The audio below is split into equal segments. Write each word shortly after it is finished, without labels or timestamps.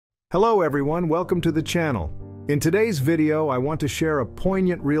Hello everyone, welcome to the channel. In today's video, I want to share a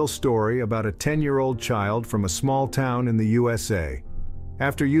poignant real story about a 10-year-old child from a small town in the USA.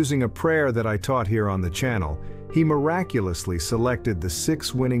 After using a prayer that I taught here on the channel, he miraculously selected the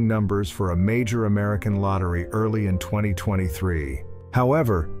 6 winning numbers for a major American lottery early in 2023.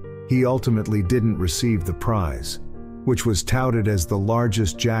 However, he ultimately didn't receive the prize, which was touted as the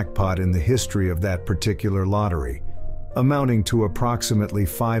largest jackpot in the history of that particular lottery, amounting to approximately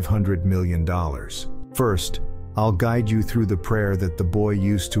 $500 million. First, I'll guide you through the prayer that the boy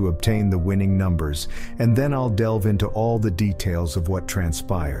used to obtain the winning numbers, and then I'll delve into all the details of what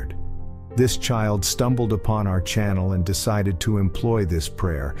transpired. This child stumbled upon our channel and decided to employ this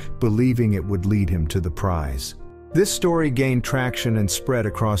prayer, believing it would lead him to the prize. This story gained traction and spread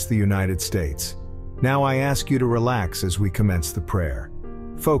across the United States. Now I ask you to relax as we commence the prayer.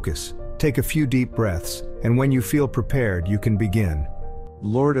 Focus, take a few deep breaths, and when you feel prepared, you can begin.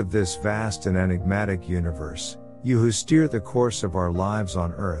 Lord of this vast and enigmatic universe, you who steer the course of our lives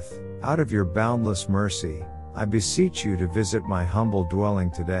on earth, out of your boundless mercy, I beseech you to visit my humble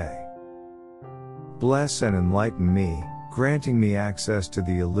dwelling today. Bless and enlighten me, granting me access to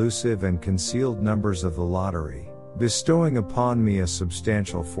the elusive and concealed numbers of the lottery, bestowing upon me a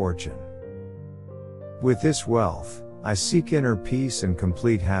substantial fortune. With this wealth, I seek inner peace and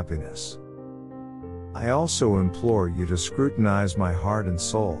complete happiness. I also implore you to scrutinize my heart and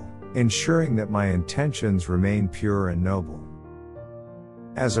soul, ensuring that my intentions remain pure and noble.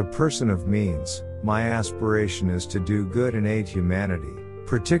 As a person of means, my aspiration is to do good and aid humanity,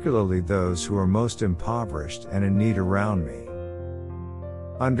 particularly those who are most impoverished and in need around me.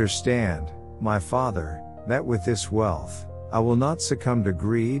 Understand, my Father, that with this wealth, I will not succumb to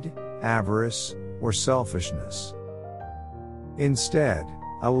greed, avarice, or selfishness. Instead,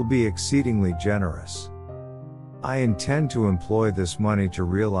 I will be exceedingly generous. I intend to employ this money to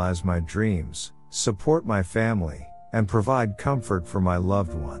realize my dreams, support my family, and provide comfort for my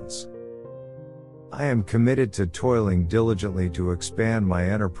loved ones. I am committed to toiling diligently to expand my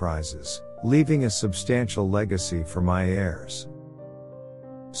enterprises, leaving a substantial legacy for my heirs.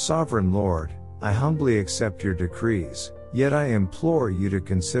 Sovereign Lord, I humbly accept your decrees, yet I implore you to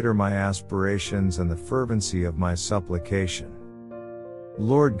consider my aspirations and the fervency of my supplication.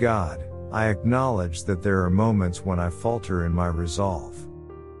 Lord God, I acknowledge that there are moments when I falter in my resolve.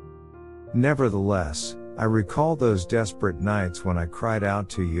 Nevertheless, I recall those desperate nights when I cried out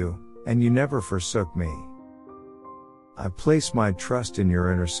to you, and you never forsook me. I place my trust in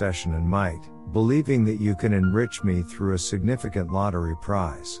your intercession and might, believing that you can enrich me through a significant lottery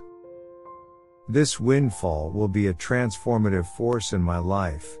prize. This windfall will be a transformative force in my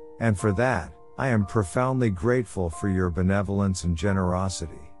life, and for that, I am profoundly grateful for your benevolence and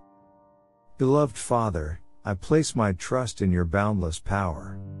generosity. Beloved Father, I place my trust in your boundless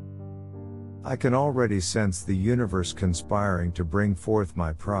power. I can already sense the universe conspiring to bring forth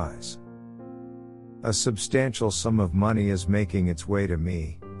my prize. A substantial sum of money is making its way to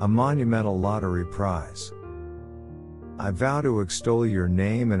me, a monumental lottery prize. I vow to extol your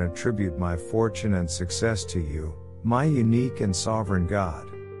name and attribute my fortune and success to you, my unique and sovereign God.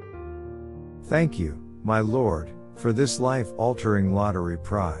 Thank you, my Lord, for this life-altering lottery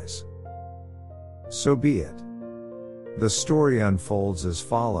prize. So be it. The story unfolds as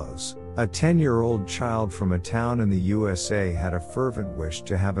follows. A 10-year-old child from a town in the USA had a fervent wish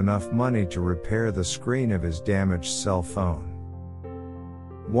to have enough money to repair the screen of his damaged cell phone.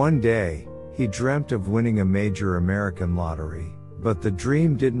 One day, he dreamt of winning a major American lottery, but the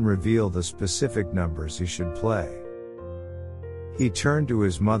dream didn't reveal the specific numbers he should play. He turned to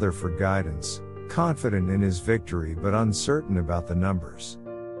his mother for guidance, confident in his victory but uncertain about the numbers.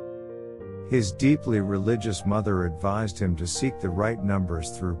 His deeply religious mother advised him to seek the right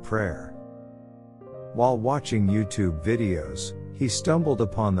numbers through prayer. While watching YouTube videos, he stumbled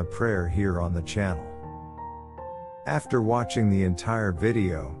upon the prayer here on the channel. After watching the entire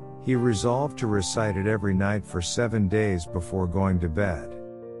video, he resolved to recite it every night for 7 days before going to bed.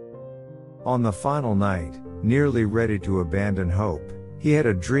 On the final night, nearly ready to abandon hope, he had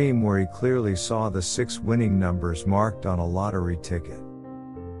a dream where he clearly saw the 6 winning numbers marked on a lottery ticket.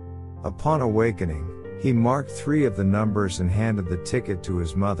 Upon awakening, he marked 3 of the numbers and handed the ticket to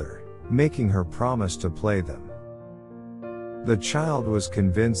his mother, making her promise to play them. The child was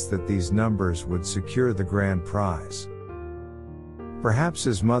convinced that these numbers would secure the grand prize. Perhaps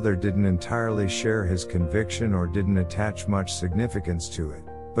his mother didn't entirely share his conviction or didn't attach much significance to it,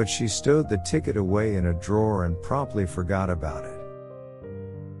 but she stowed the ticket away in a drawer and promptly forgot about it.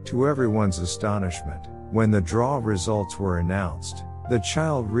 To everyone's astonishment, when the draw results were announced, the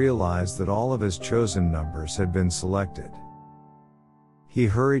child realized that all of his chosen numbers had been selected. He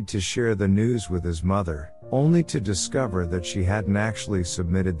hurried to share the news with his mother, only to discover that she hadn't actually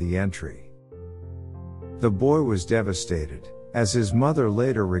submitted the entry. The boy was devastated, as his mother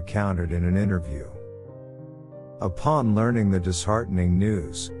later recounted in an interview. Upon learning the disheartening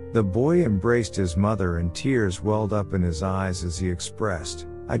news, the boy embraced his mother and tears welled up in his eyes as he expressed,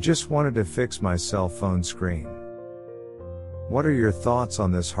 "I just wanted to fix my cell phone screen." What are your thoughts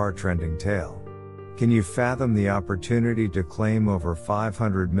on this heart-rending tale? Can you fathom the opportunity to claim over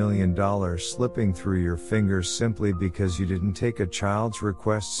 $500 million slipping through your fingers simply because you didn't take a child's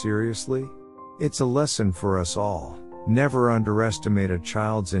request seriously? It's a lesson for us all. Never underestimate a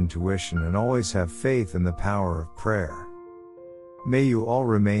child's intuition and always have faith in the power of prayer. May you all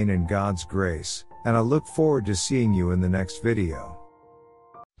remain in God's grace, and I look forward to seeing you in the next video.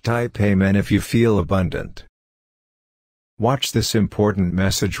 Type Amen if you feel abundant. Watch this important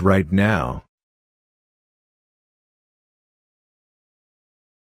message right now.